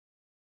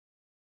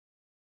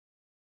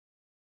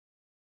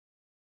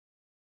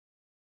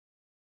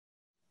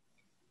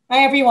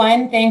Hi,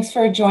 everyone. Thanks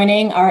for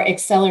joining our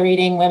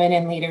Accelerating Women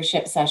in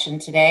Leadership session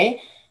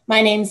today.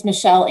 My name's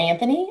Michelle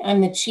Anthony. I'm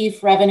the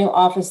Chief Revenue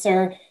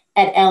Officer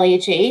at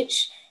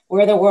LHH.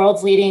 We're the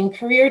world's leading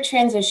career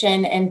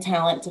transition and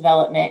talent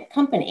development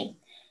company.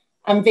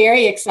 I'm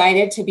very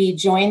excited to be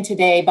joined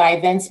today by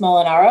Vince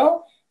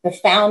Molinaro, the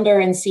founder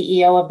and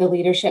CEO of the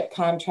Leadership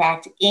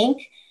Contract,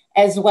 Inc.,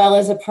 as well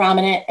as a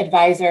prominent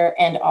advisor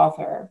and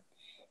author.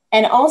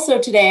 And also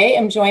today,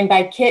 I'm joined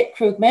by Kit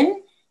Krugman.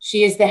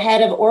 She is the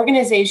head of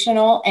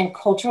organizational and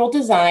cultural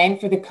design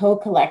for the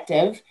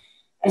Co-Collective,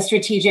 a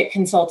strategic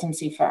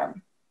consultancy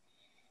firm.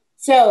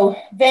 So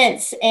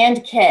Vince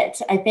and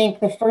Kit, I think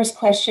the first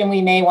question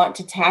we may want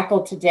to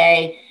tackle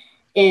today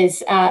is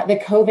the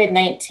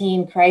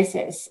COVID-19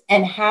 crisis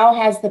and how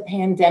has the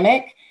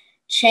pandemic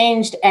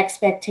changed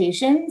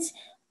expectations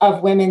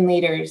of women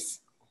leaders?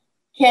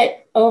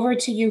 Kit, over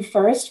to you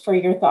first for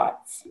your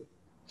thoughts.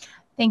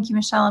 Thank you,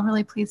 Michelle. I'm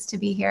really pleased to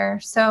be here.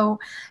 So,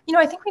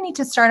 I think we need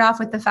to start off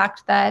with the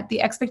fact that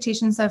the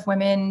expectations of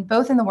women,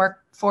 both in the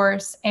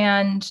workforce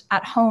and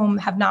at home,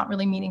 have not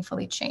really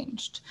meaningfully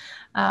changed.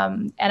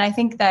 And I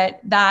think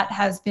that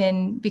has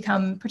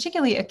become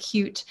particularly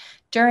acute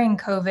during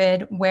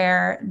COVID,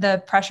 where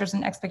the pressures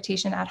and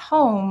expectation at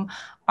home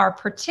are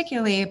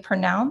particularly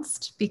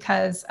pronounced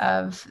because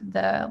of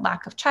the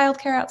lack of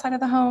childcare outside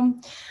of the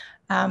home.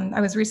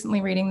 I was recently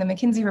reading the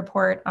McKinsey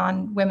report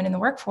on women in the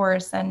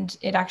workforce, and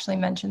it actually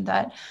mentioned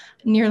that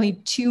nearly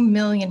 2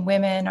 million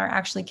women are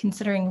actually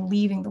considering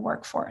leaving the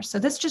workforce. So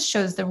this just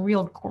shows the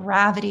real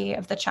gravity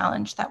of the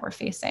challenge that we're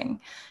facing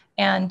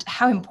and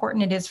how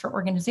important it is for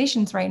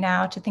organizations right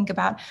now to think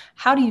about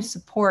how do you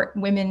support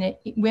women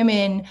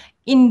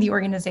in the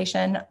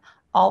organization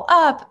all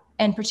up,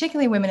 and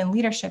particularly women in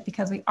leadership,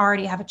 because we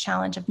already have a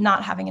challenge of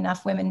not having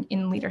enough women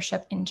in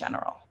leadership in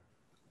general.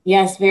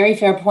 Yes, very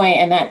fair point.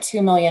 And that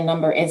 2 million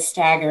number is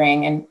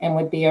staggering and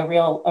would be a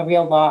real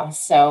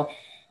loss. So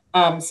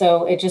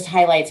it just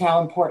highlights how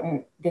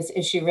important this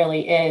issue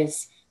really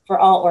is for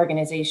all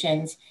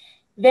organizations.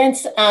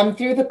 Vince,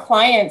 through the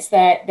clients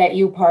that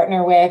you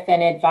partner with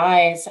and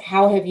advise,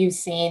 how have you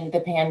seen the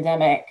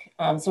pandemic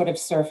sort of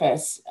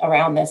surface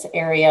around this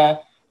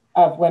area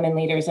of women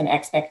leaders and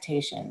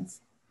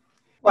expectations?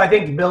 Well, I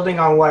think building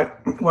on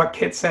what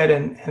Kit said,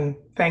 and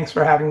thanks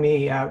for having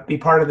me be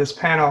part of this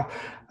panel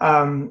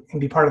and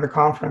be part of the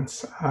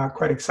conference.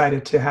 Quite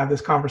excited to have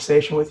this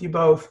conversation with you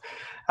both.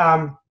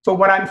 But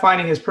what I'm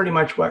finding is pretty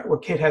much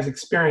what Kit has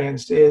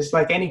experienced is,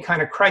 like any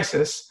kind of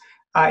crisis,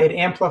 it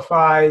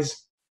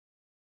amplifies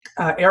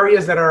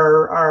areas that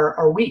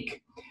are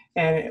weak,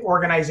 and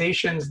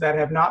organizations that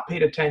have not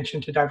paid attention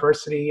to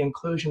diversity,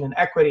 inclusion, and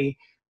equity.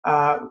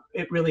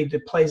 It really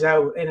plays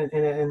out, and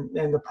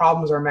the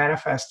problems are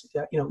manifest,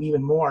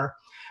 even more.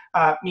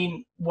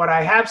 What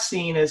I have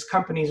seen is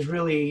companies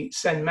really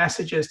send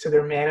messages to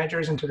their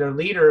managers and to their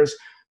leaders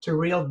to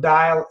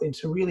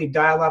really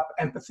dial up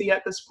empathy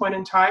at this point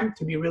in time,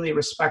 to be really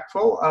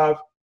respectful of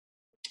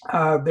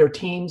their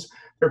teams,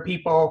 their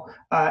people,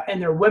 and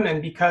their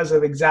women, because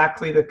of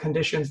exactly the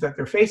conditions that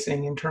they're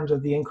facing in terms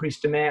of the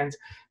increased demands.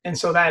 And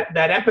so that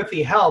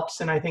empathy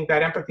helps, and I think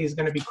that empathy is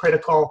going to be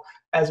critical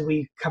as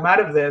we come out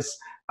of this,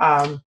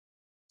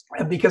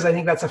 because I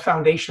think that's a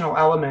foundational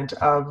element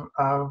of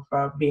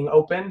being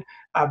open,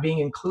 being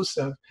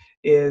inclusive,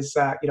 is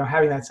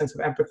having that sense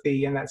of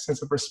empathy and that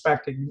sense of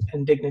respect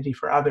and dignity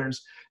for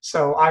others.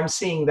 So I'm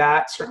seeing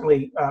that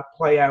certainly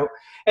play out,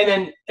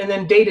 and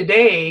then day to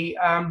day,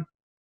 I'm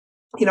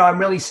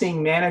really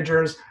seeing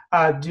managers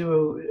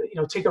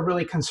take a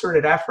really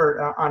concerted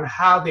effort on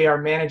how they are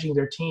managing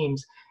their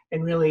teams,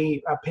 and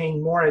really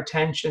paying more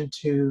attention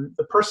to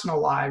the personal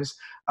lives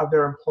of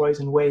their employees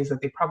in ways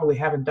that they probably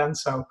haven't done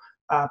so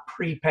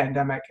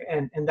pre-pandemic,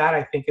 and that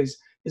I think is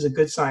a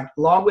good sign.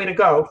 Long way to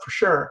go for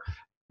sure,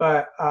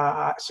 but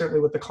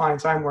certainly with the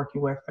clients I'm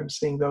working with, I'm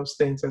seeing those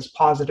things as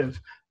positive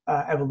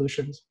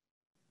evolutions.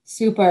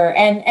 Super,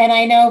 and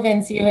I know,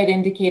 Vince, you had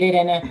indicated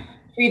in a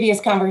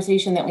previous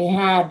conversation that we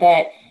had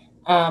that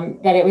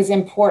it was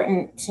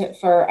important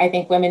for I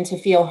think women to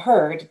feel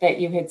heard, that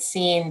you had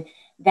seen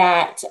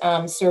that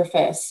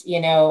surface,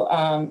 in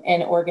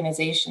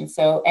organizations.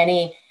 So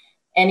any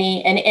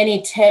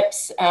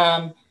tips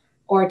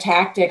or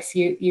tactics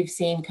you've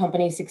seen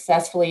companies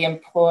successfully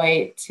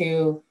employ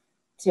to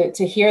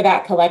hear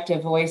that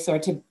collective voice, or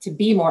to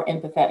be more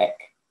empathetic?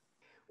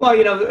 Well,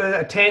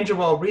 a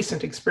tangible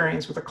recent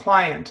experience with a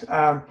client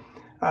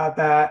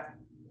that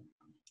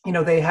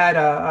they had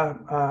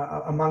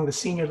among the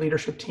senior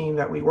leadership team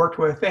that we worked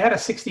with, they had a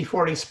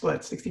 60-40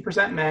 split,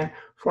 60% men,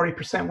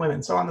 40%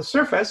 women. So on the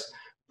surface,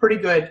 pretty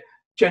good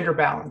gender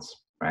balance,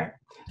 right?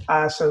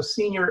 So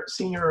senior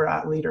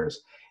leaders.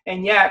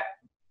 And yet,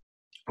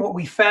 what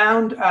we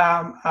found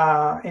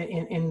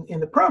in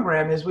the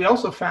program is we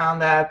also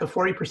found that the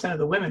 40% of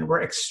the women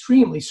were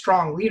extremely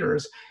strong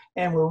leaders,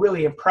 and we're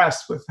really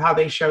impressed with how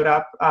they showed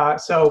up.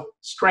 So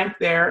strength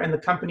there, and the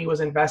company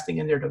was investing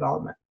in their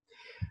development.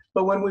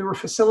 But when we were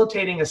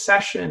facilitating a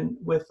session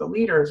with the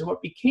leaders,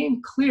 what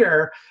became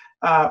clear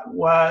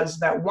was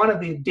that one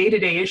of the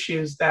day-to-day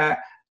issues that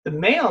the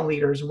male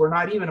leaders were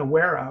not even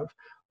aware of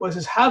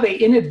is how they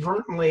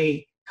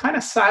inadvertently kind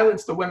of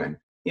silenced the women.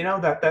 You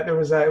know, that it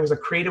was a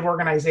creative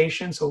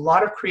organization, so a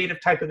lot of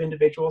creative type of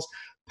individuals,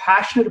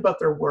 passionate about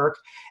their work,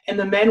 and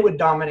the men would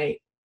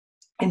dominate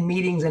in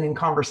meetings and in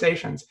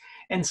conversations.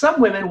 And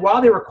some women,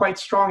 while they were quite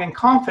strong and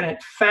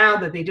confident,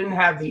 found that they didn't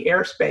have the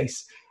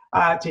airspace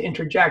to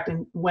interject.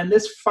 And when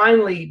this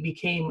finally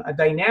became a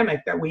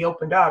dynamic that we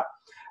opened up,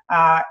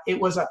 it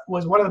was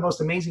one of the most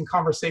amazing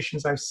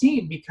conversations I've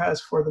seen, because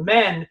for the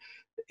men,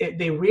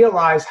 they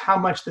realized how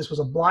much this was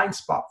a blind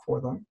spot for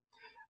them.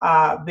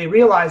 They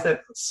realized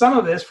that some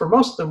of this, for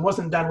most of them,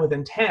 wasn't done with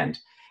intent.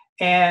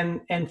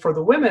 And for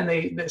the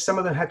women, some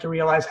of them had to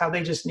realize how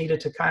they just needed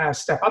to kind of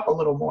step up a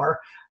little more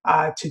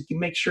to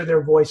make sure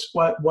their voice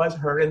was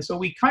heard. And so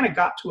we kind of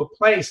got to a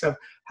place of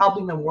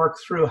helping them work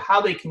through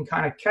how they can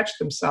kind of catch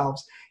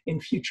themselves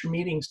in future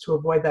meetings to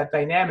avoid that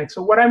dynamic.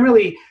 So what I'm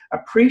really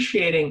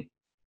appreciating,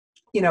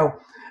 you know,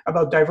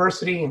 about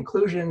diversity,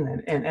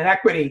 inclusion, and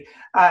equity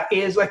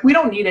is, like, we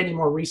don't need any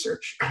more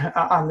research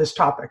on this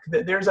topic.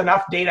 There's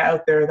enough data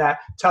out there that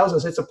tells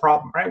us it's a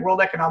problem, right?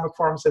 World Economic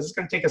Forum says it's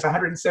going to take us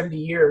 170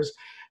 years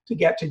to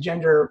get to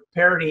gender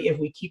parity if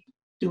we keep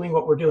doing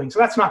what we're doing. So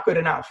that's not good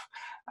enough.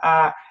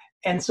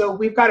 And so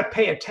we've got to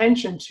pay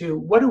attention to,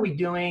 what are we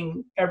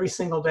doing every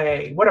single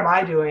day? What am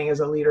I doing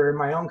as a leader in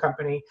my own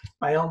company,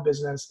 my own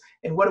business?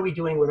 And what are we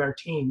doing with our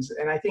teams?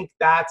 And I think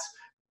that's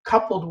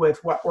coupled with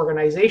what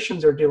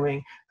organizations are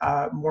doing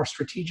more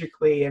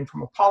strategically and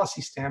from a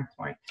policy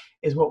standpoint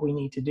is what we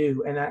need to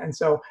do. And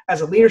so as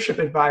a leadership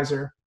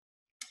advisor,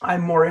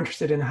 I'm more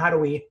interested in how do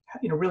we,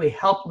 really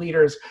help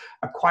leaders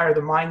acquire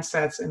the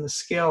mindsets and the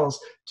skills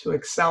to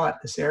excel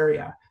at this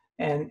area.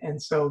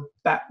 And so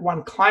that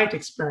one client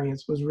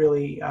experience was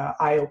really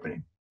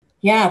eye-opening.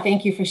 Yeah,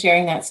 thank you for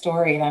sharing that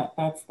story.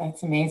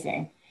 That's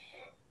amazing.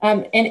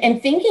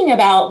 And thinking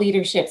about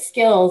leadership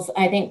skills,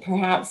 I think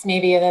perhaps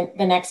maybe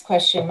the next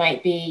question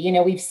might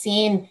be, we've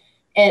seen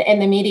in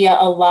the media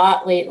a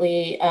lot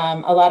lately,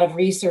 a lot of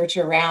research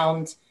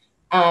around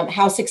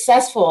how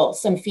successful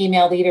some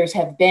female leaders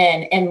have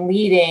been in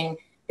leading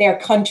their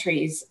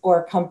countries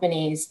or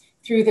companies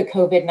through the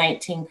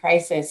COVID-19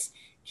 crisis.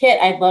 Kit,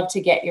 I'd love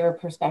to get your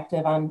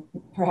perspective on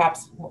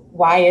perhaps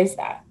why is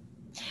that?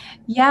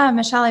 Yeah,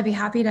 Michelle, I'd be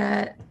happy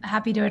to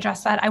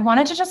address that. I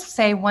wanted to just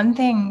say one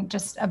thing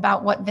just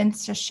about what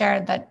Vince just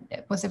shared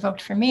that was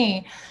evoked for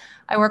me.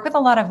 I work with a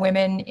lot of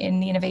women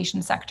in the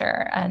innovation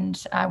sector,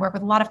 and I work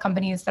with a lot of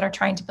companies that are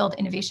trying to build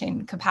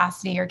innovation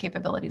capacity or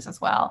capabilities as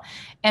well.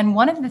 And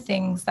one of the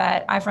things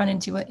that I've run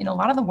into in a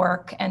lot of the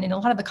work and in a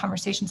lot of the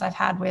conversations I've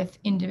had with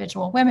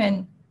individual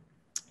women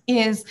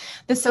is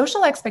the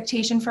social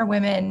expectation for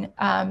women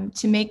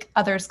to make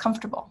others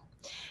comfortable.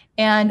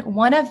 And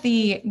one of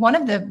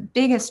the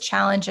biggest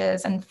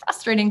challenges and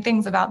frustrating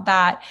things about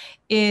that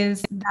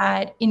is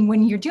that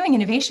when you're doing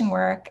innovation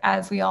work,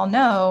 as we all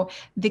know,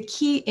 the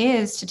key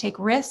is to take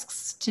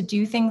risks, to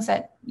do things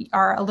that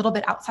are a little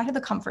bit outside of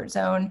the comfort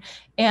zone.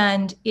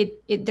 And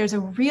there's a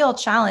real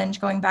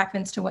challenge, going back,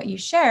 Vince, to what you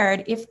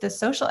shared. If the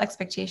social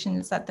expectation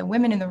is that the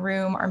women in the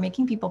room are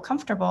making people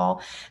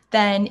comfortable,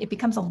 then it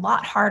becomes a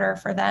lot harder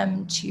for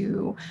them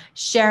to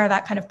share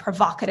that kind of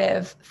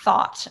provocative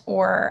thought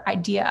or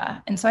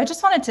idea. And so I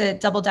just wanted to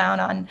double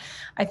down on,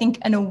 I think,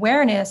 an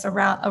awareness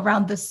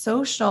around the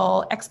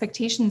social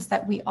expectations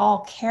that we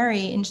all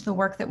carry into the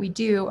work that we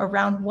do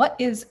around what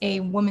is a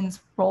woman's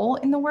role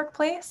in the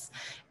workplace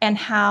and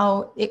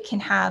how it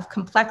can have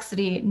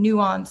complexity,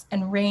 nuance,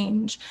 and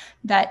range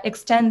that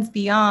extends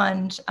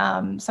beyond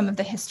some of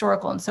the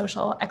historical and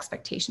social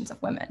expectations of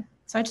women.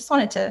 So I just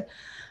wanted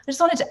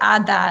to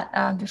add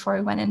that before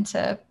we went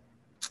into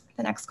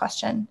the next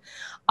question.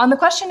 On the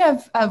question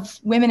of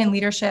women in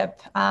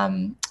leadership,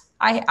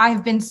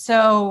 I've been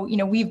so,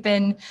 we've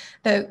been,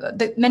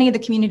 many of the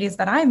communities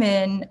that I'm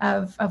in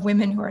of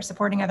women who are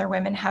supporting other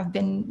women have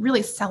been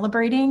really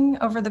celebrating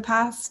over the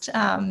past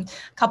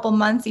couple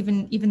months,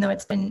 even though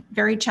it's been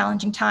very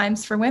challenging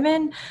times for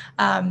women,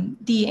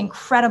 the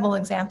incredible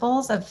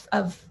examples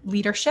of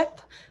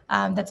leadership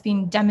that's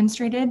being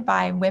demonstrated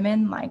by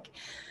women.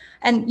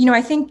 And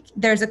I think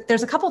there's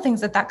a couple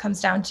things that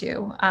comes down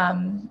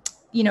to.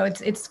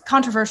 It's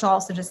controversial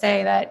also to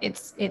say that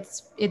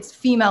it's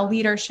female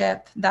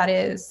leadership that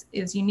is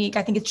unique.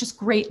 I think it's just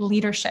great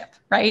leadership,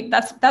 right?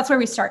 That's where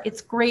we start. It's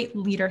great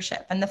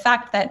leadership. And the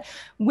fact that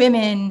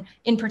women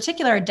in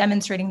particular are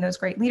demonstrating those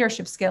great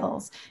leadership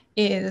skills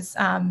is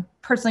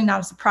personally not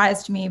a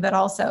surprise to me, but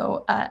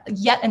also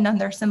yet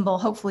another symbol,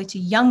 hopefully, to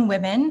young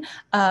women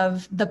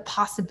of the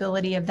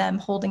possibility of them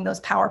holding those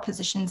power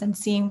positions and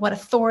seeing what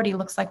authority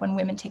looks like when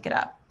women take it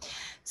up.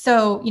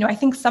 So, I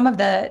think some of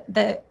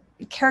the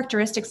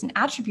characteristics and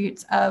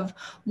attributes of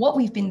what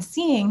we've been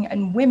seeing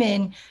in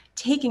women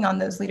taking on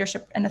those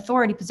leadership and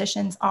authority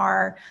positions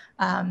are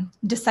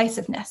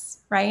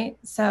decisiveness, right?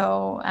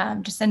 So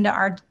Jacinda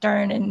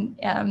Ardern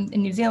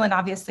in New Zealand,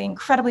 obviously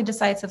incredibly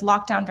decisive,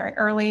 locked down very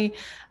early,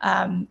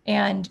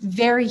 and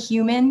very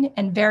human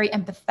and very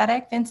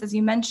empathetic, Vince, as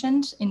you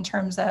mentioned, in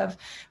terms of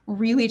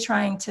really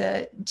trying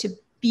to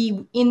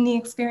be in the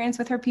experience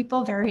with her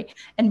people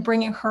and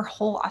bringing her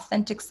whole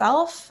authentic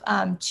self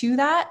to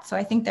that. So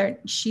I think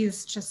that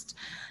she's just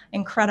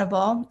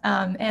incredible.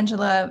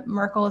 Angela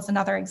Merkel is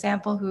another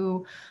example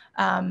who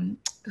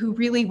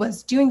really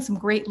was doing some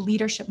great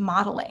leadership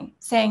modeling,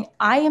 saying,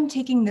 I am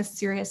taking this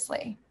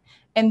seriously,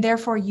 and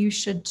therefore you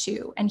should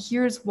too. And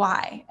here's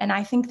why. And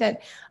I think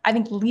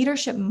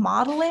leadership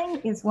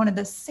modeling is one of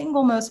the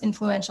single most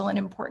influential and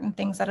important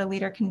things that a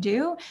leader can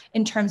do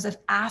in terms of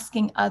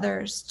asking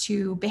others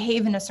to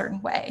behave in a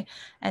certain way.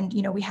 And,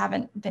 we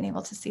haven't been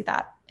able to see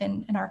that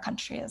in our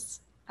country as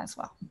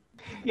well.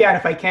 Yeah, and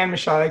if I can,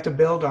 Michelle, I'd like to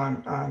build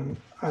on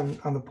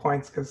the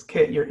points, because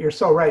Kit, you're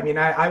so right. I mean,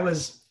 I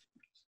was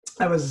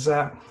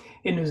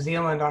in New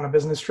Zealand on a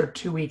business trip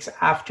 2 weeks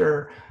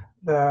after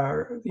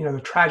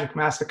the tragic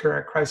massacre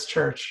at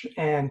Christchurch,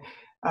 and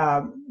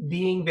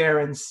being there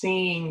and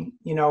seeing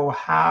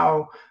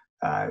how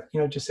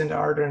Jacinda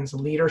Ardern's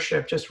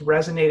leadership just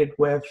resonated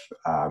with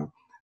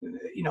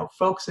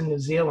folks in New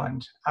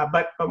Zealand,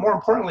 but more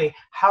importantly,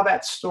 how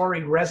that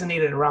story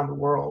resonated around the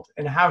world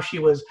and how she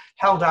was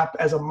held up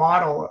as a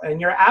model.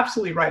 And you're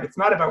absolutely right. It's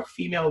not about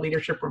female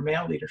leadership or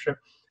male leadership.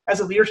 As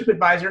a leadership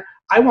advisor,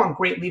 I want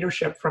great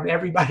leadership from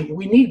everybody.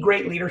 We need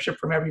great leadership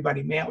from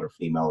everybody, male or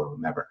female or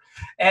whomever.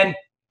 And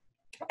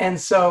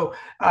so,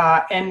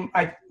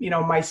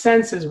 my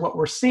sense is what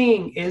we're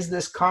seeing is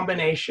this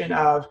combination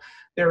of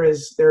there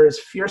is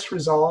fierce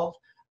resolve,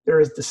 there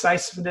is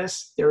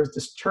decisiveness, there is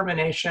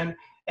determination,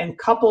 and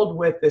coupled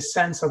with this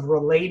sense of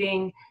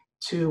relating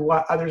to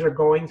what others are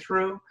going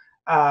through,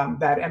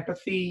 that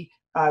empathy,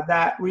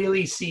 that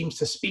really seems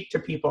to speak to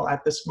people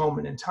at this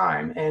moment in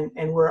time.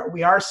 And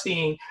we are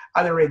seeing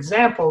other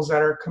examples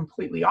that are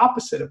completely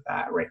opposite of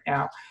that right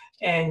now.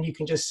 And you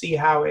can just see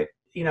how it,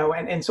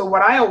 and so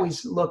what I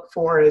always look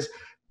for is,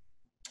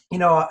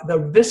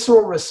 the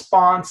visceral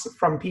response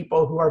from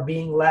people who are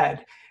being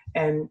led.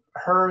 And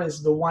her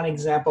is the one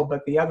example,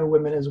 but the other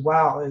women as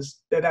well, is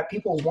that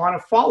people want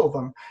to follow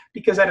them.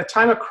 Because at a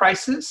time of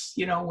crisis,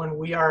 when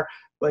we are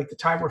like the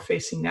time we're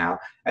facing now,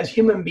 as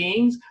human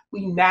beings,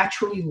 we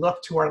naturally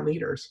look to our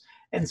leaders.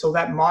 And so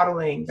that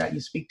modeling that you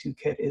speak to,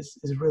 Kit, is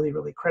really,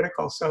 really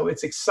critical. So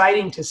it's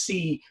exciting to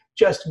see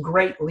just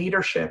great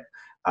leadership,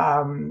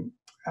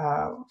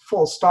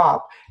 full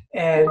stop.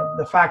 And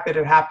the fact that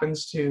it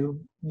happens to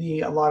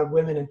be a lot of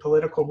women in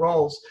political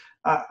roles,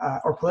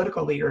 or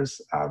political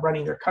leaders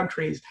running their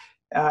countries,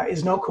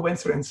 is no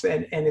coincidence,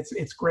 and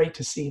it's great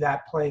to see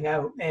that playing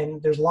out.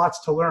 And there's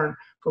lots to learn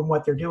from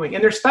what they're doing,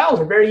 and their styles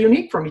are very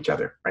unique from each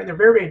other, right? They're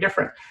very, very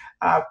different,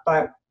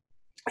 but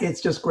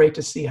it's just great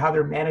to see how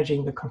they're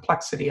managing the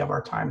complexity of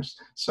our times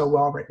so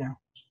well right now.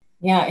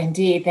 Yeah,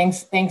 indeed.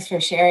 Thanks for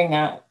sharing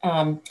that.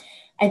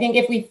 I think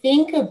if we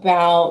think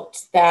about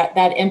that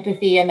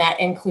empathy and that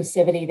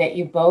inclusivity that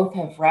you both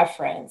have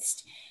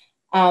referenced,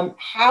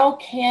 how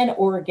can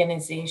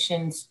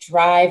organizations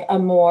drive a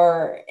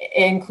more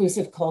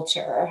inclusive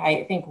culture?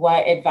 I think,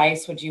 what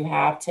advice would you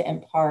have to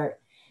impart?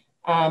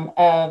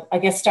 I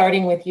guess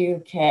starting with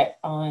you, Kit,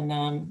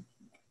 on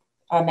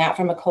that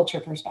from a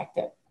culture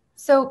perspective.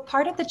 So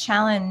part of the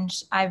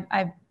challenge,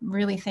 I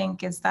really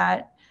think, is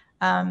that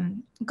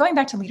going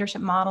back to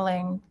leadership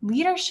modeling,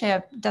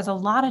 leadership does a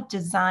lot of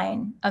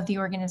design of the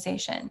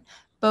organization,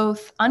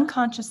 both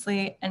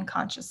unconsciously and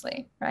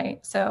consciously,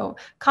 right? So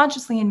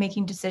consciously in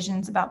making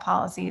decisions about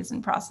policies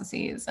and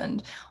processes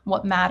and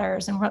what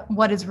matters and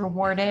what is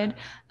rewarded,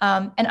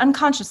 and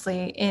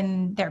unconsciously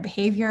in their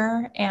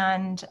behavior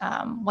and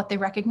what they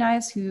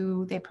recognize,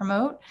 who they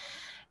promote.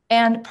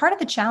 And part of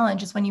the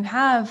challenge is when you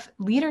have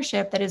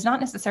leadership that is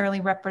not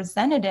necessarily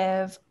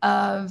representative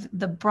of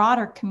the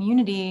broader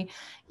community,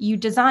 you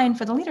design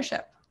for the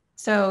leadership.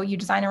 So you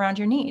design around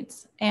your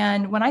needs.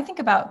 And when I think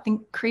about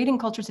creating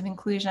cultures of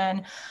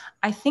inclusion,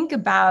 I think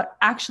about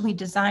actually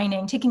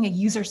designing, taking a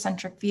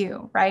user-centric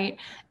view, right?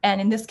 And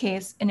in this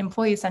case, an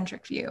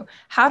employee-centric view.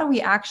 How do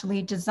we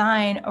actually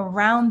design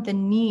around the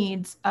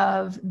needs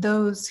of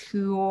those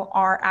who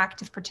are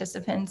active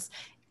participants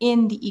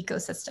in the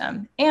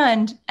ecosystem,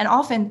 and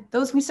often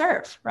those we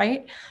serve,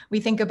 right? We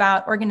think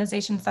about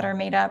organizations that are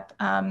made up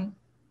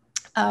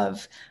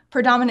of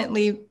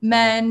predominantly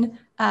men,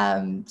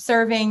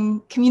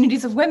 serving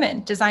communities of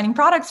women, designing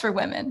products for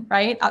women,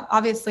 right?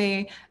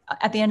 Obviously,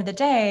 at the end of the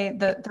day,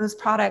 those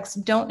products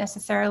don't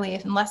necessarily,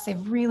 unless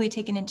they've really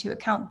taken into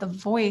account the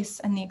voice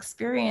and the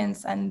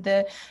experience and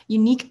the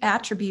unique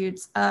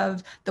attributes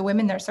of the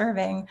women they're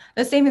serving.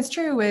 The same is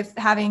true with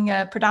having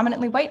a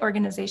predominantly white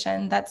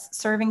organization that's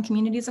serving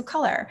communities of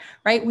color,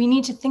 right? We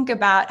need to think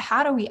about,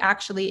 how do we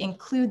actually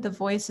include the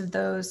voice of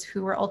those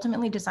who we're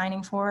ultimately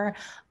designing for,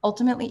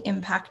 ultimately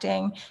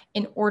impacting,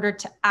 in order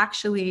to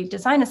actually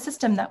design a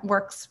system that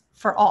works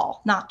for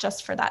all, not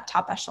just for that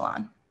top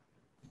echelon.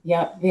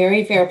 Yeah,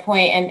 very fair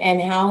point.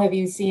 And how have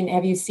you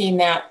seen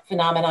that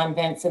phenomenon,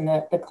 Vince, and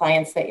the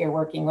clients that you're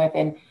working with,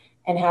 and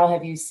how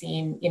have you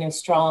seen,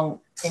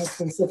 strong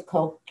inclusive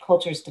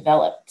cultures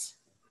developed?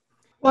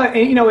 Well,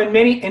 in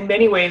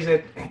many ways,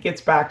 it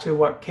gets back to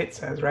what Kit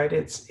says, right?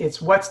 It's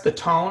what's the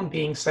tone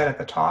being set at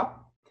the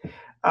top.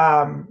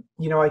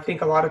 I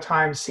think a lot of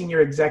times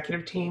senior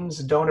executive teams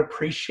don't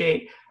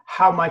appreciate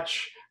how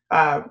much,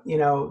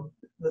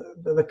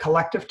 the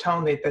collective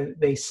tone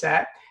they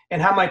set,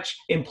 and how much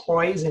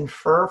employees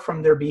infer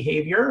from their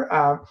behavior,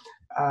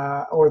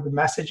 or the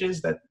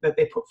messages that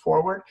they put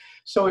forward.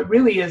 So it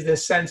really is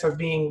this sense of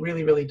being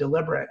really, really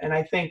deliberate. And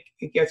I think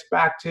it gets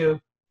back to,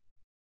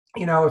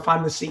 if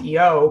I'm the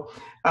CEO,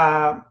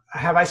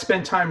 have I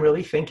spent time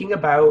really thinking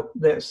about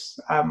this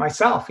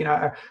myself?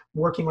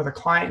 Working with a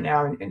client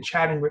now and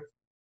chatting with,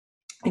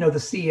 the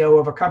CEO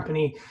of a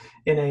company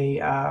in a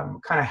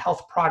kind of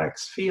health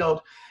products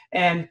field.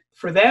 And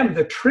for them,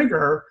 the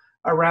trigger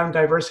around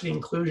diversity,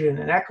 inclusion,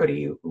 and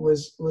equity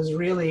was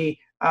really,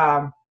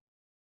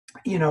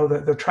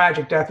 the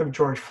tragic death of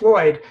George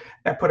Floyd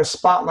that put a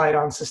spotlight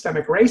on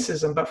systemic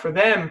racism. But for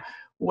them,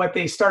 what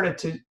they started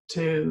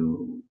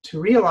to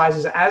realize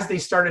is, as they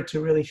started to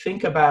really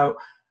think about,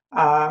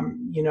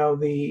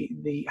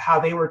 the how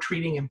they were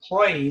treating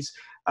employees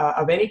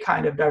of any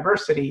kind of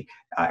diversity,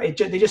 they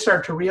just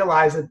started to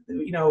realize that,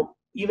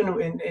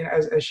 even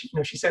as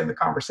she said in the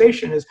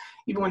conversation, is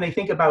even when they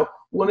think about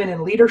women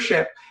in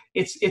leadership,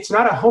 it's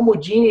not a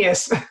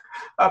homogeneous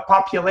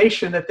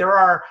population, that there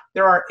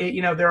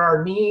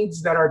are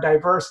needs that are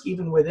diverse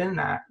even within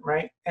that,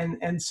 right?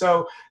 And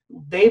so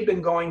they've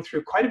been going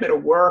through quite a bit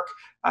of work,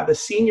 the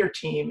senior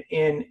team,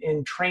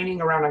 in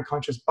training around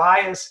unconscious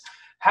bias,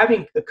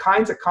 having the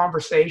kinds of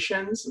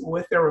conversations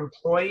with their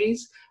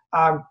employees,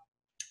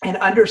 and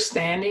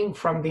understanding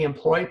from the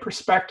employee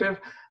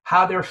perspective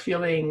how they're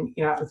feeling,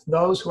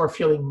 those who are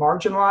feeling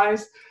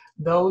marginalized,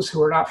 those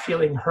who are not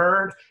feeling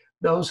heard,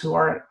 those who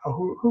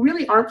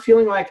really aren't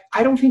feeling like,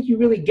 I don't think you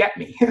really get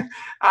me,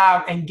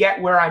 and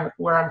get where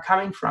I'm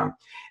coming from.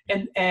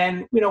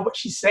 And what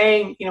she's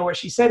saying, what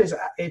she said is,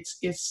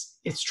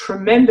 it's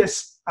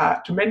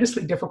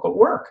tremendously difficult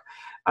work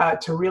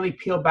to really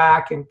peel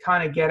back and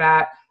kind of get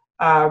at,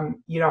 how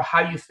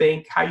you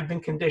think, how you've been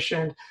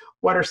conditioned,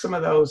 what are some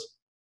of those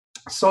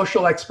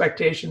social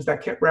expectations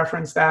that Kit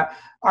referenced that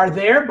are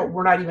there, but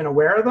we're not even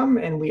aware of them,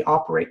 and we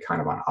operate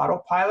kind of on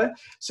autopilot.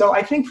 So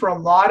I think for a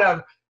lot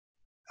of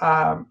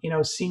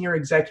senior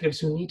executives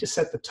who need to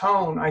set the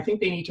tone, I think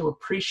they need to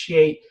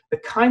appreciate the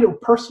kind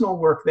of personal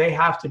work they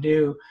have to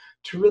do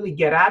to really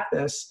get at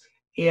this,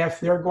 if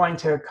they're going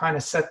to kind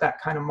of set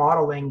that kind of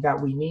modeling that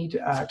we need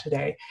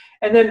today.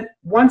 And then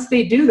once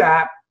they do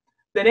that,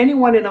 then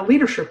anyone in a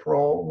leadership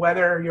role,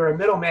 whether you're a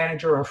middle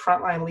manager or a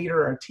frontline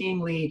leader or a team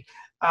lead,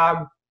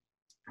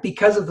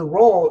 because of the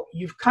role,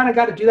 you've kind of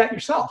got to do that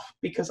yourself,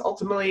 because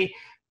ultimately,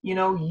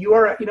 you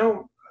are,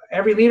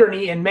 every leader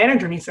and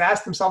manager needs to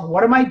ask themselves,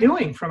 what am I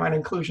doing from an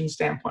inclusion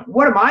standpoint?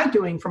 What am I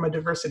doing from a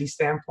diversity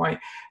standpoint,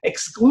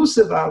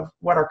 exclusive of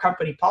what our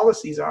company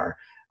policies are?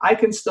 I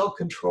can still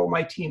control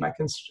my team. I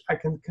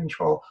can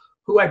control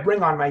who I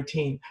bring on my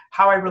team,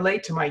 how I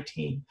relate to my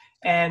team.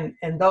 And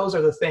those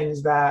are the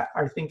things that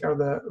I think are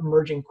the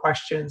emerging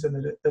questions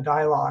and the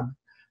dialogue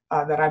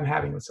that I'm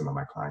having with some of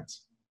my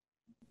clients.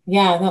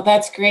 Yeah, no,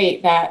 that's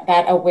great.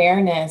 That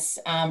awareness.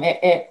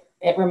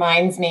 It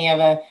reminds me of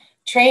a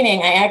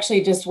training. I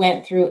actually just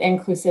went through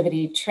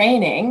inclusivity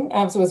training.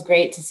 So it was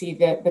great to see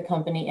the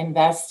company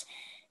invest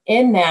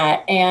in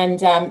that. And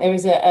there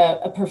was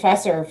a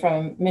professor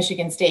from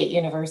Michigan State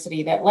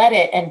University that led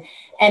it.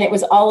 And it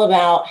was all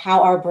about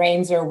how our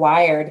brains are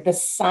wired, the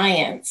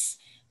science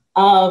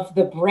of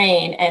the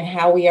brain, and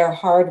how we are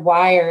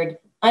hardwired,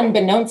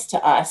 unbeknownst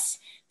to us,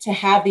 to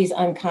have these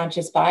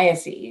unconscious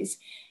biases.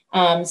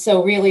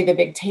 So really the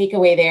big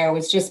takeaway there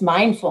was just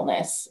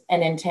mindfulness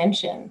and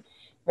intention,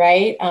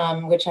 right?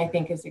 Which I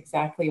think is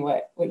exactly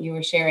what you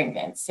were sharing,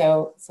 Vince.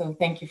 So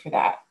thank you for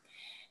that.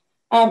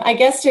 I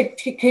guess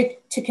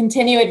to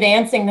continue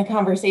advancing the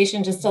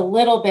conversation just a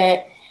little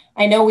bit,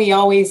 I know we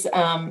always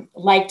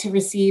like to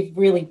receive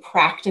really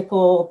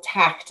practical,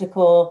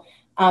 tactical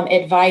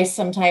advice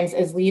sometimes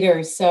as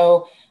leaders.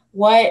 So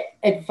what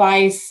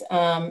advice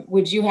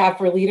would you have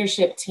for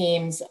leadership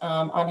teams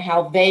on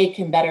how they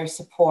can better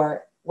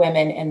support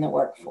women in the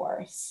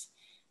workforce?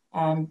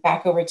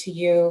 Back over to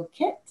you,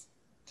 Kit.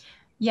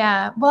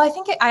 Yeah, well,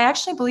 I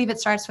actually believe it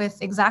starts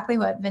with exactly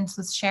what Vince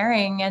was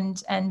sharing,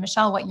 and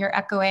Michelle, what you're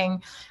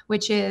echoing,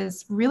 which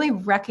is really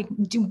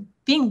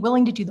being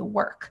willing to do the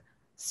work,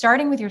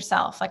 starting with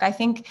yourself. Like I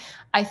think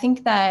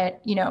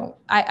that,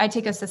 I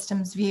take a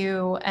systems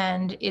view,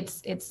 and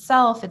it's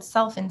self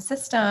in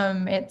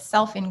system, it's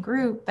self in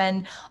group,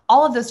 and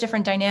all of those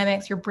different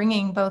dynamics. You're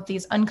bringing both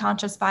these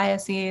unconscious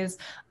biases,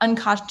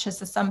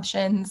 unconscious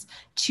assumptions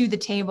to the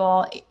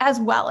table, as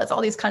well as all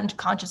these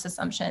conscious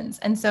assumptions.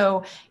 And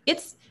so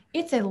it's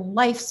a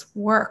life's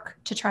work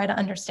to try to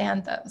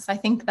understand those. I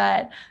think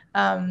that,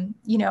 and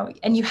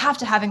you have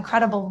to have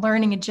incredible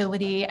learning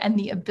agility and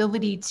the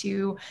ability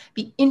to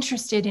be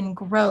interested in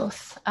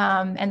growth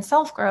and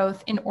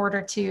self-growth in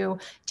order to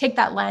take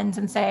that lens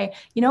and say,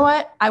 you know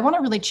what, I want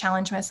to really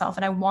challenge myself,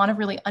 and I want to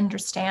really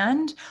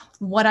understand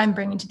what I'm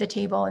bringing to the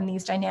table in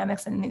these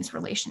dynamics and in these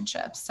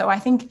relationships. So I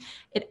think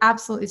it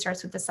absolutely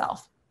starts with the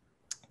self.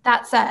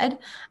 That said,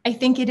 I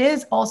think it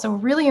is also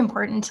really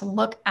important to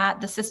look at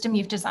the system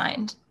you've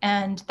designed.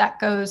 And that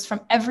goes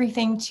from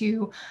everything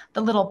to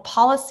the little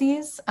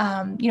policies.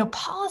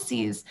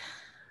 Policies,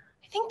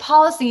 I think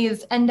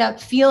policies end up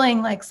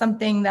feeling like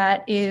something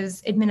that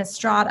is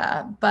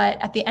administrata,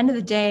 but at the end of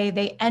the day,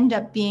 they end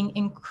up being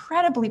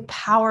incredibly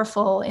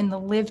powerful in the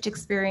lived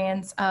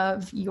experience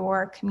of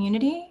your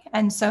community.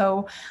 And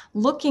so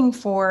looking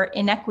for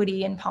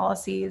inequity in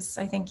policies,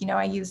 I think,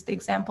 I use the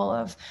example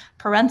of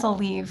parental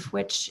leave,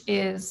 which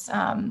is,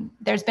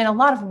 there's been a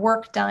lot of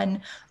work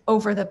done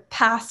over the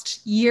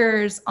past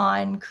years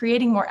on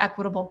creating more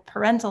equitable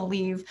parental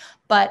leave.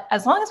 But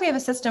as long as we have a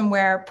system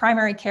where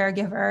primary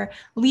caregiver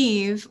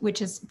leave,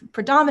 which is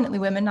predominantly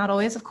women, not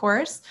always, of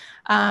course,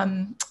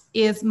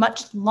 is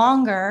much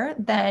longer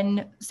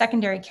than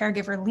secondary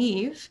caregiver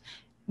leave,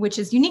 which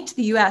is unique to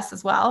the US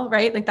as well,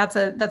 right? Like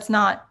that's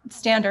not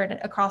standard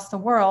across the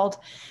world.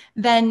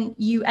 Then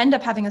you end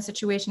up having a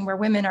situation where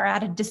women are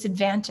at a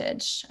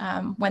disadvantage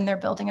when they're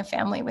building a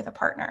family with a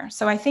partner.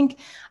 So I think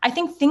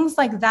things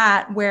like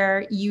that,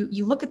 where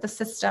you look at the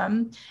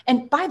system,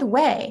 and by the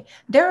way,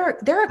 there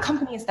are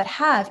companies that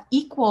have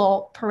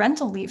equal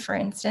parental leave, for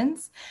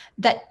instance,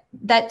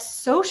 that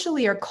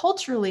socially or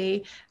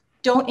culturally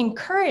don't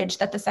encourage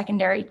that the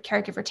secondary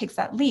caregiver takes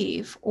that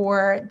leave,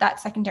 or that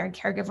secondary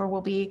caregiver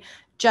will be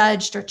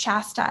judged or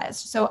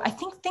chastised. So I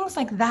think things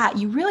like that,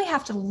 you really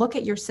have to look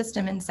at your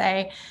system and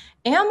say,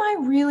 am I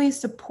really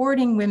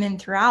supporting women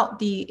throughout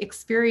the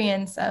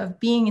experience of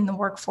being in the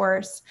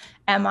workforce?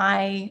 Am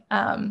I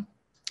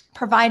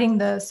providing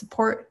the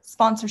support,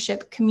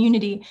 sponsorship,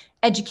 community,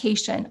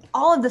 education,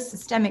 all of the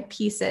systemic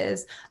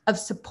pieces of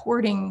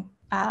supporting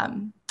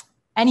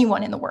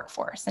anyone in the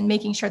workforce, and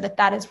making sure that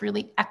that is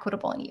really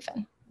equitable and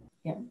even.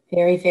 Yeah,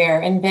 very fair.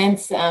 And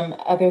Vince,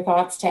 other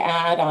thoughts to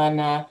add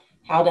on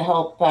how to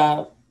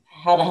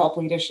help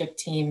leadership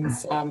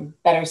teams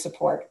better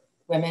support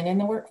women in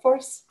the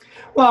workforce?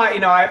 Well,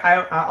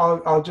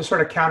 I'll just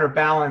sort of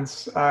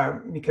counterbalance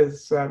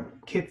because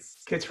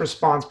Kit's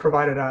response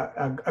provided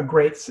a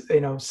great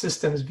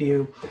systems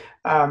view,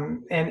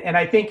 and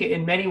I think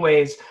in many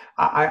ways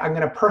I'm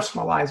going to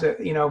personalize it,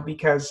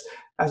 because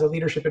as a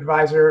leadership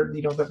advisor,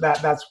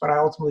 that's what I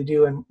ultimately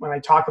do. And when I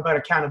talk about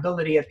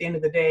accountability, at the end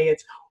of the day,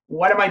 it's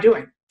what am I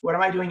doing? What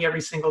am I doing every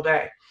single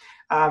day?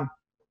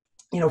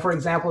 For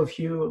example, if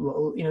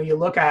you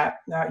look at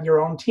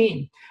your own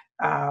team,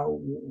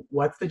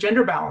 what's the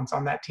gender balance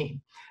on that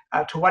team?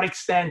 To what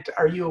extent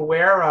are you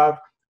aware of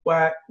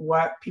what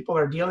people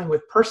are dealing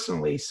with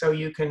personally, so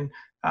you can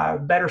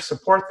better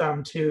support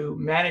them to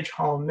manage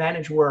home,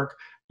 manage work,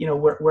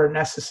 where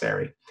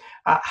necessary?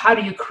 How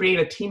do you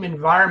create a team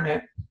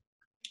environment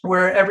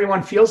where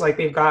everyone feels like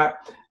they've got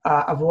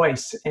a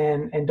voice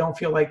and don't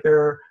feel like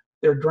they're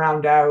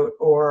drowned out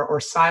or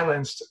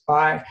silenced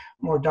by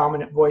more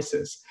dominant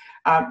voices?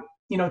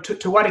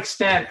 To what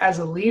extent, as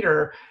a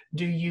leader,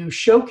 do you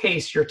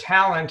showcase your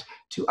talent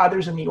to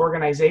others in the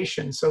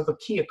organization? So the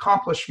key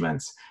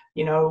accomplishments,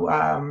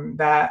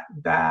 that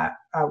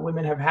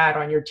women have had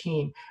on your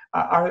team,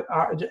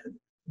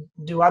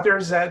 do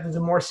others, the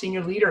more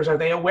senior leaders, are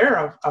they aware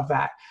of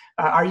that?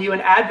 Are you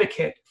an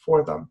advocate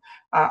for them?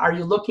 Are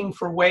you looking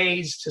for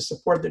ways to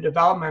support their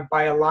development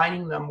by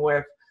aligning them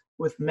with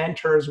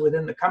mentors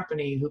within the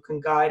company who can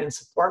guide and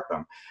support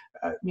them?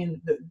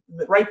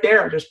 Right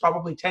there's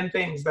probably 10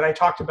 things that I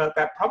talked about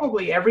that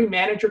probably every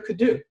manager could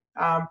do.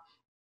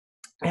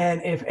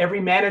 And if every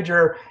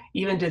manager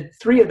even did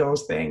 3 of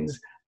those things,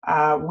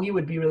 we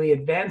would be really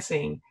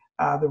advancing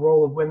the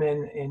role of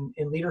women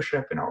in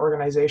leadership in our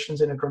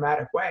organizations in a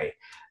dramatic way.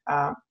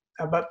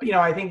 But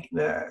I think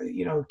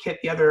Kit,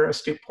 the other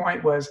astute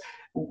point was,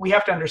 we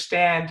have to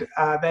understand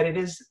that it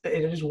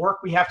is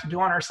work we have to do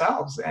on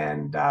ourselves,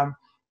 and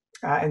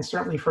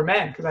certainly for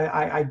men, because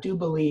I do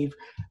believe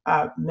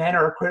men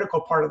are a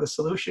critical part of the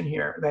solution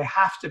here. They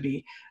have to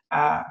be,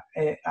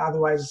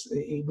 otherwise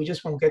we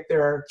just won't get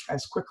there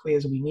as quickly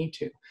as we need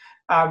to.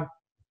 And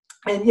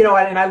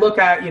I look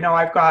at,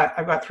 I've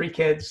got 3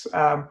 kids.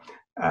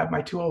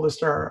 My 2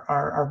 oldest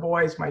are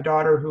boys. My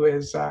daughter, who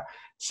is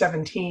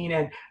 17,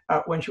 and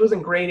when she was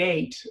in grade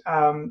 8,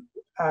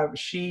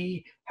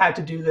 she had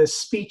to do this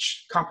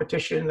speech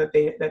competition that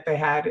they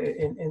had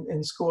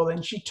in school,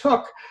 and she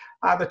took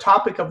the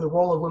topic of the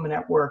role of women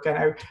at work.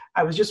 And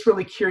I was just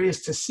really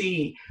curious to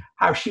see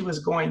how she was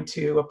going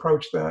to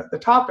approach the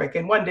topic.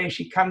 And one day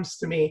she comes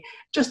to me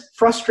just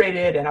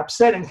frustrated and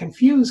upset and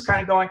confused,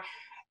 kind of going,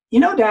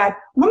 Dad,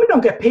 women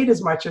don't get paid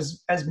as much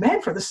as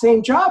men for the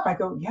same job. I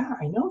go, yeah,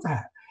 I know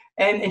that.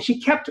 And she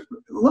kept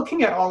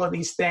looking at all of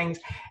these things.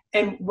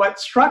 And what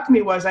struck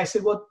me was, I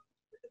said, well,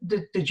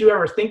 did you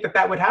ever think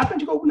that would happen?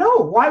 She go, no,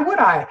 why would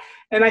I?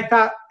 And I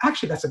thought,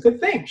 actually, that's a good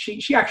thing.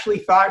 She actually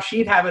thought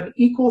she'd have an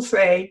equal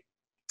say,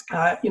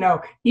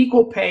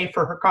 equal pay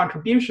for her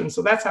contribution.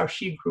 So that's how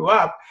she grew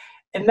up.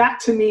 And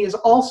that, to me, is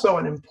also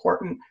an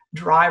important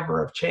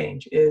driver of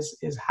change, is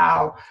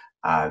how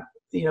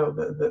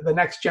the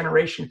next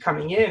generation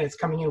coming in is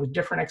coming in with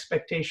different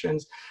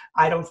expectations.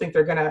 I don't think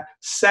they're going to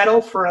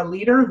settle for a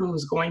leader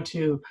who's going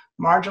to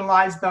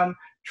marginalize them.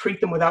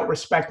 treat them without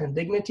respect and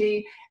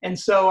dignity. And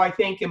so I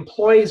think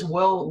employees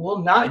will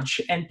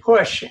nudge and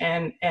push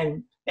and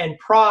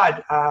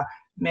prod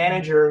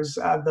managers,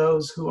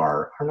 those who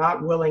are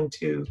not willing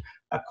to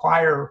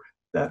acquire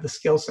the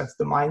skill sets,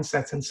 the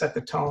mindsets, and set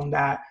the tone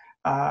that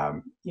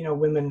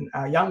women,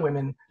 young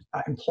women,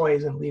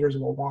 employees and leaders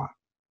will want.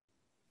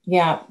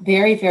 Yeah,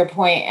 very fair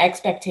point.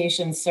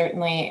 Expectations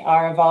certainly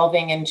are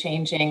evolving and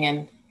changing,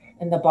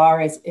 and the bar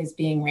is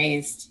being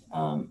raised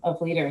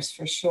of leaders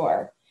for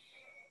sure.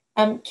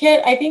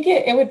 Kit, I think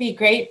it would be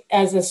great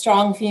as a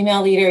strong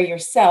female leader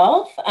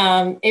yourself.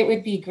 It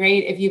would be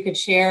great if you could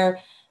share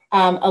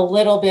a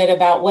little bit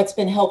about what's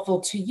been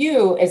helpful to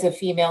you as a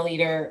female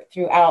leader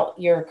throughout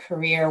your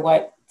career.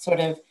 What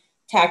sort of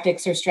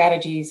tactics or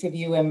strategies have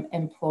you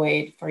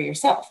employed for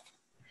yourself?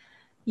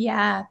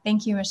 Yeah,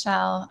 thank you,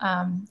 Michelle.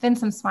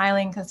 Vince, I'm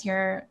smiling because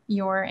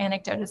your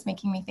anecdote is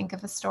making me think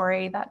of a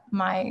story that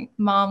my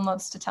mom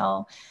loves to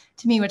tell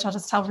to me, which I'll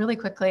just tell really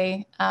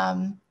quickly.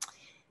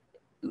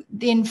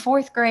 In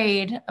fourth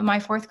grade, my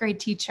fourth grade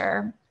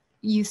teacher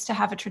used to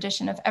have a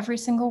tradition of every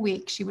single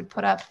week, she would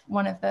put up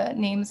one of the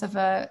names of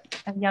a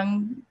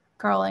young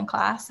girl in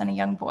class and a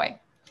young boy.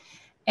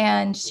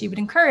 And she would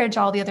encourage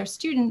all the other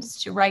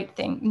students to write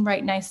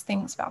nice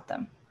things about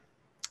them.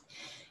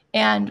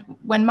 And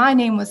when my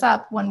name was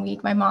up one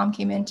week, my mom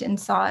came in and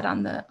saw it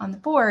on the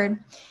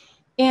board.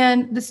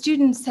 And the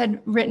students had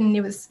written,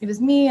 it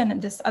was me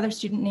and this other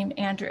student named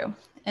Andrew.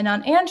 And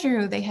on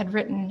Andrew, they had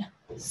written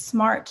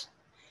smart,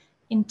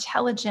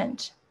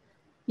 intelligent,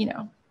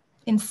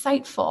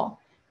 insightful.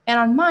 And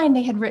on mine,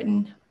 they had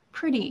written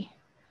pretty,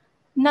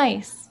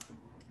 nice,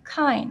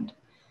 kind.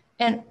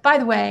 And by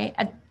the way,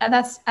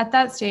 at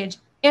that stage,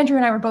 Andrew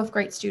and I were both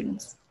great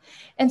students.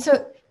 And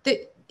so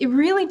it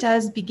really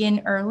does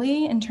begin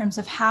early in terms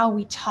of how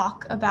we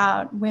talk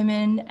about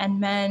women and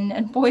men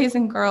and boys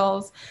and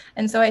girls.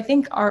 And so I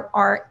think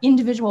our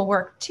individual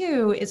work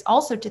too is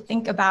also to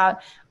think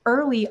about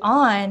early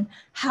on,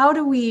 how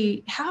do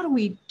we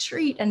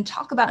treat and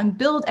talk about and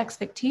build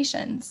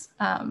expectations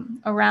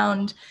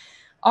around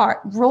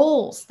our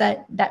roles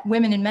that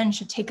women and men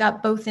should take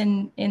up both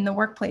in the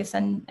workplace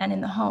and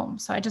in the home.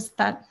 So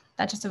that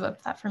just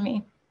evoked that for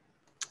me.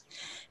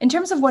 In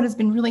terms of what has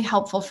been really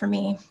helpful for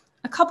me,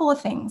 a couple of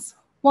things.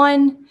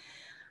 One,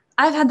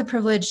 I've had the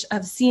privilege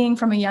of seeing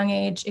from a young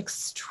age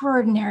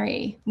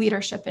extraordinary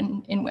leadership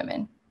in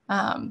women.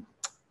 I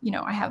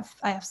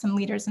have some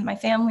leaders in my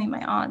family.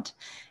 My aunt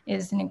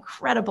is an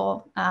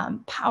incredible,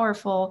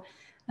 powerful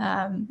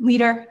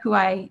leader who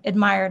I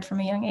admired from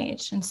a young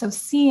age. And so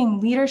seeing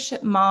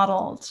leadership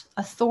modeled,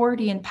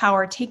 authority and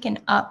power taken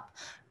up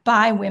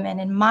by women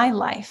in my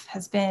life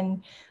has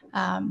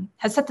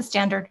set the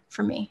standard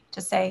for me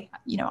to say,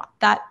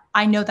 that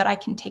I know that I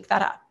can take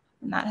that up.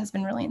 And that has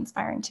been really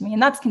inspiring to me.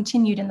 And that's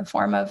continued in the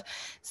form of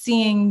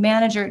seeing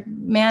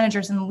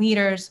managers and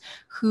leaders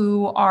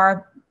who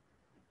are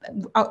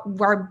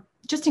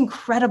just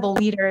incredible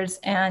leaders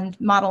and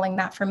modeling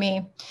that for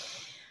me.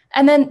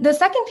 And then the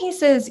second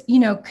piece is,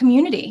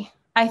 community.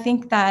 I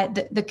think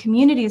that the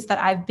communities that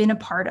I've been a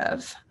part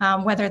of,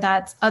 whether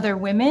that's other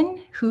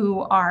women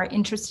who are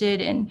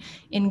interested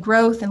in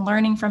growth and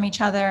learning from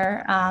each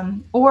other,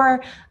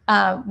 or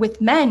with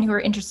men who are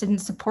interested in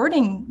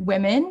supporting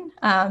women.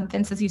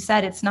 Vince, as you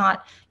said, it's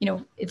not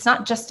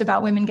just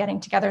about women getting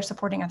together,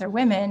 supporting other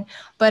women,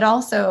 but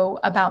also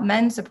about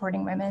men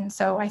supporting women.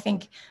 So I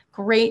think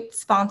great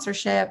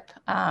sponsorship,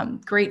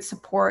 great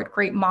support,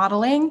 great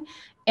modeling,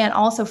 and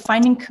also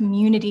finding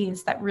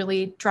communities that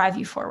really drive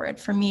you forward.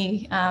 For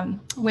me,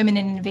 Women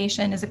in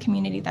Innovation is a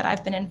community that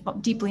I've been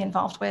deeply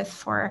involved with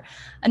for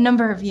a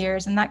number of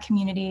years. And that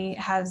community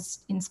has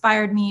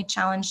inspired me,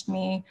 challenged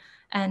me,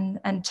 and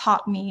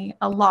taught me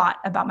a lot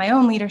about my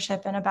own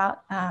leadership and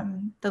about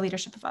the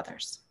leadership of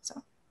others.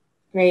 So,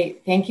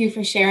 great. Thank you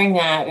for sharing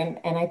that.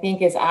 And I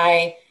think as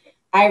I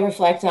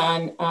reflect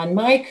on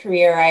my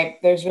career,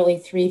 there's really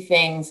three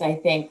things I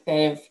think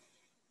that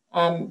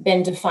have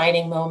been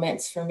defining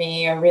moments for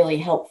me, are really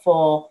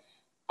helpful,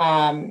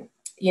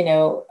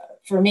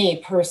 for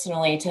me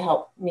personally, to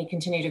help me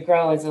continue to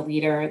grow as a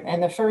leader.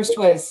 And the first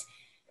was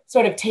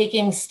sort of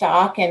taking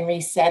stock and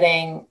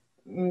resetting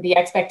the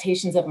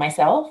expectations of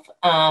myself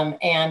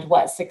and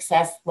what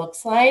success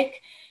looks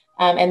like.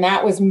 And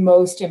that was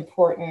most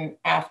important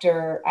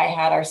after I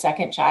had our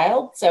second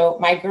child. So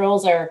my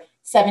girls are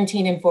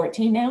 17 and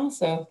 14 now.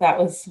 So that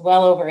was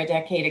well over a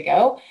decade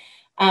ago.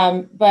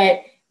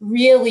 But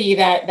really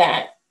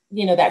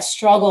that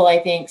struggle, I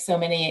think so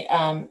many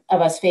of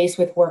us face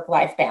with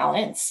work-life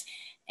balance.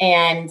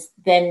 And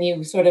then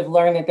you sort of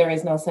learn that there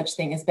is no such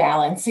thing as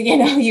balance.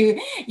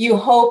 You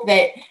hope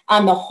that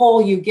on the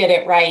whole, you get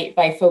it right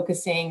by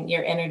focusing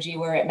your energy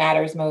where it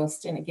matters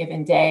most in a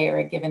given day or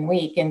a given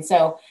week. And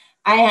so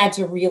I had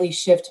to really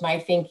shift my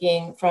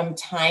thinking from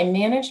time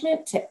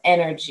management to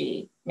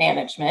energy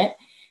management,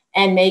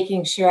 and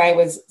making sure I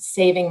was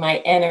saving my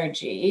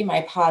energy,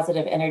 my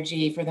positive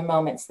energy, for the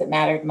moments that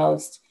mattered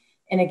most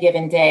in a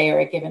given day or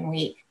a given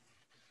week,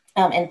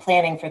 and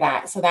planning for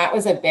that. So that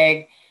was a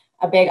big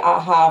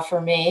aha for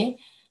me.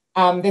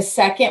 The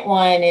second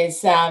one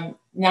is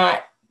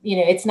not,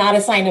 it's not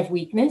a sign of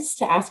weakness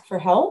to ask for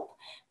help.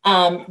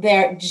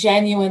 There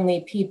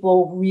genuinely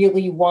people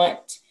really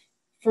want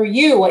for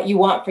you what you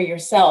want for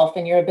yourself,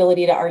 and your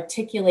ability to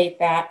articulate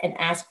that and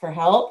ask for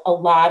help. A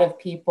lot of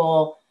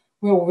people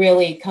will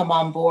really come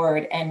on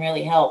board and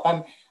really help.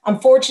 I'm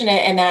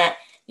fortunate in that,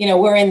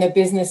 we're in the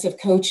business of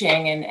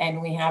coaching,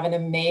 and we have an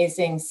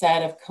amazing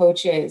set of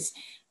coaches.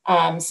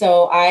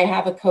 So I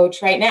have a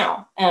coach right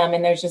now,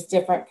 and there's just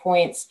different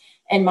points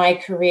in my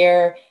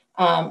career,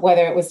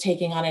 whether it was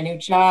taking on a new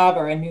job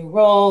or a new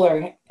role,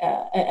 or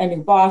a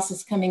new boss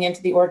is coming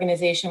into the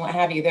organization, what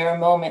have you. There are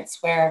moments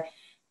where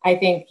I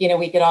think,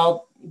 we could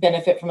all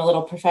benefit from a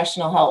little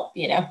professional help,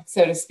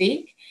 so to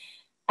speak.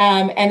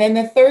 And then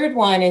the third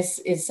one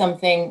is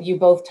something you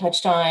both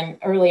touched on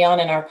early on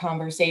in our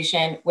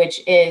conversation,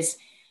 which is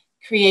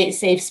create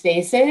safe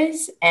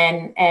spaces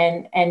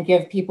and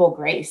give people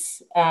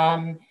grace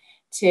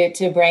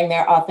to bring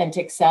their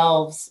authentic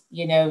selves,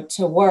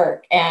 to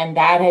work. And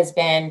that has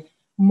been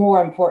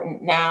more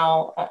important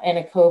now in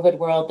a COVID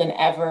world than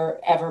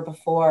ever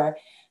before.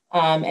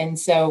 And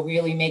so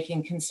really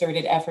making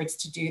concerted efforts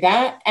to do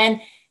that.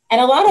 And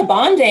a lot of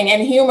bonding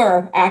and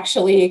humor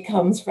actually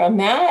comes from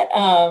that.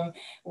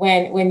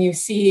 When you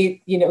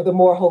see, the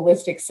more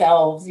holistic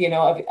selves,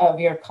 of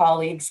your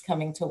colleagues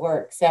coming to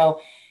work. So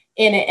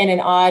in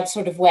an odd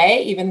sort of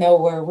way, even though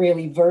we're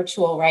really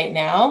virtual right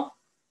now,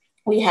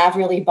 we have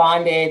really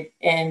bonded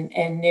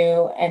in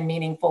new and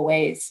meaningful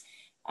ways,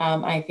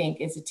 I think,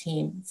 as a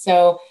team.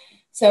 So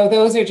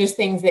those are just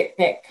things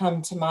that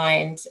come to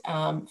mind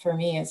for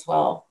me as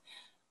well.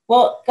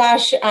 Well,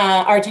 gosh,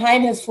 our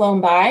time has flown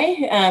by,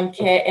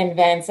 Kit and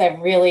Vince. I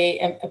really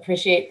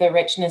appreciate the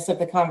richness of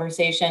the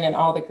conversation and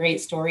all the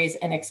great stories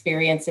and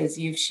experiences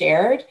you've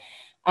shared.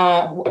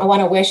 I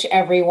want to wish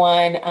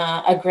everyone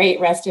a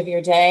great rest of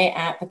your day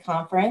at the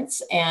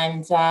conference,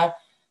 and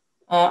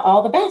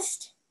all the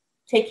best.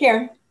 Take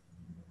care.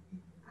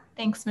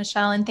 Thanks,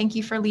 Michelle, and thank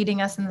you for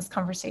leading us in this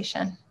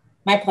conversation.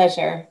 My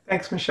pleasure.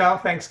 Thanks, Michelle.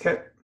 Thanks,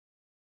 Kit.